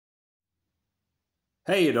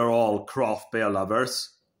Hey there all craft beer lovers.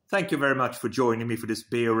 Thank you very much for joining me for this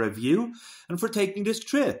beer review and for taking this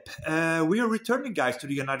trip. We are returning, guys, to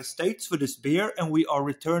the United States for this beer, and we are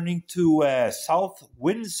returning to South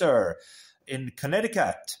Windsor in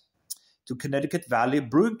Connecticut, to Connecticut Valley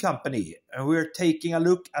Brewing Company. And we're taking a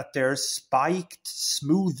look at their spiked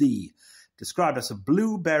smoothie, described as a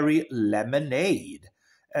blueberry lemonade.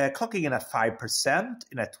 Clocking in at 5%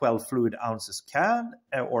 in a 12 fluid ounces can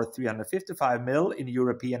or 355 ml in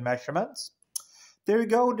European measurements. There you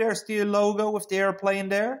go. There's the logo with the airplane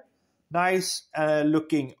there. Nice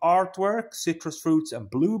looking artwork, citrus fruits and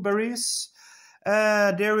blueberries.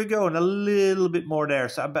 There we go, and a little bit more there.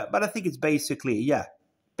 So, but I think it's basically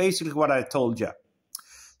what I told you.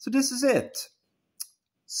 So this is it.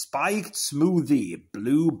 Spiked smoothie,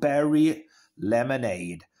 blueberry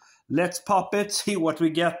lemonade. Let's pop it, see what we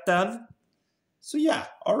get then. So yeah,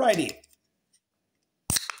 alrighty.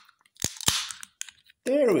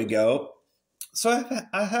 There we go. So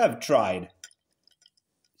I have tried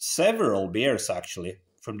several beers actually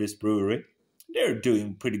from this brewery. They're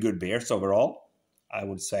doing pretty good beers overall, I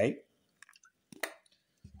would say.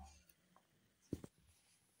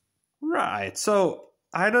 Right, so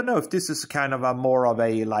I don't know if this is kind of more of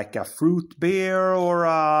a fruit beer or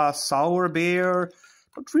a sour beer.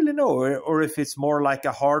 Don't really know, or if it's more like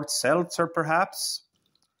a hard seltzer, perhaps.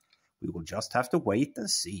 We will just have to wait and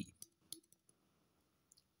see.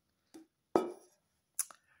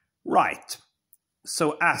 Right.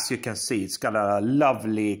 So as you can see, it's got a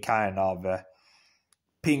lovely kind of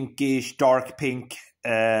pinkish, dark pink,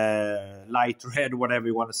 light red, whatever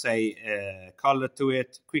you want to say, color to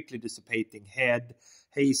it. Quickly dissipating head,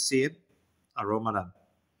 hazy aroma then.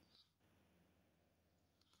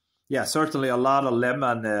 Yeah, certainly a lot of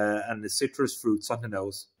lemon and the citrus fruits on the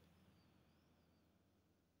nose.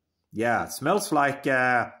 Yeah, it smells like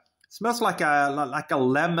a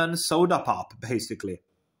lemon soda pop, basically.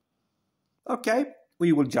 Okay,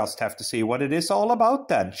 we will just have to see what it is all about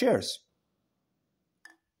then. Cheers.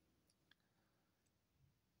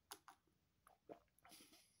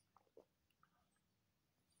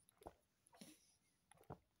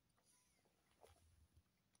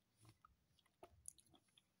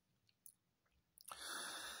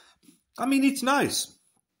 I mean, it's nice.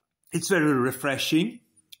 It's very refreshing,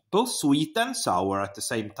 both sweet and sour at the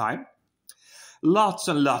same time. Lots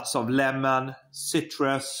and lots of lemon,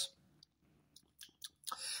 citrus,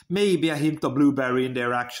 maybe a hint of blueberry in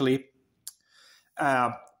there actually.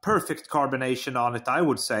 Perfect carbonation on it, I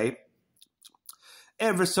would say.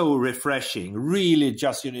 Ever so refreshing, really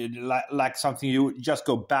just, like something you just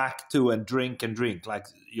go back to and drink. Like,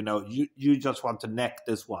 you just want to neck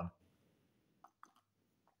this one.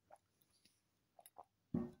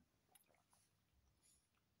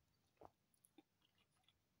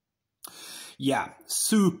 Yeah,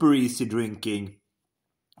 super easy drinking,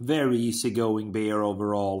 very easygoing beer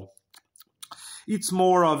overall. It's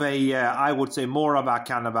more of I would say more of a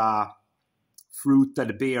kind of a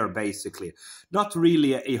fruited beer, basically. Not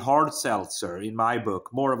really a hard seltzer in my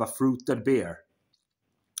book, more of a fruited beer.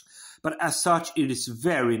 But as such, it is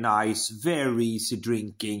very nice, very easy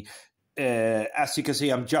drinking. As you can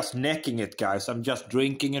see, I'm just necking it, guys. I'm just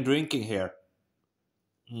drinking and drinking here.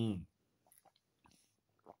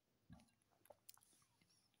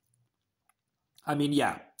 I mean,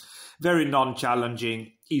 yeah, very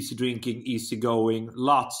non-challenging, easy drinking, easy going,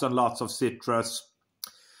 lots and lots of citrus.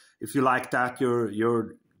 If you like that,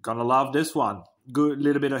 you're gonna love this one. Good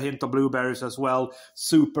little bit of hint of blueberries as well.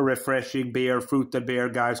 Super refreshing beer, fruited beer,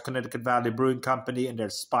 guys. Connecticut Valley Brewing Company and their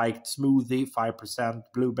spiked smoothie, 5%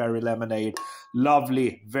 blueberry lemonade.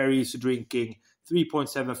 Lovely, very easy drinking.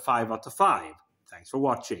 3.75 out of 5. Thanks for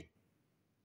watching.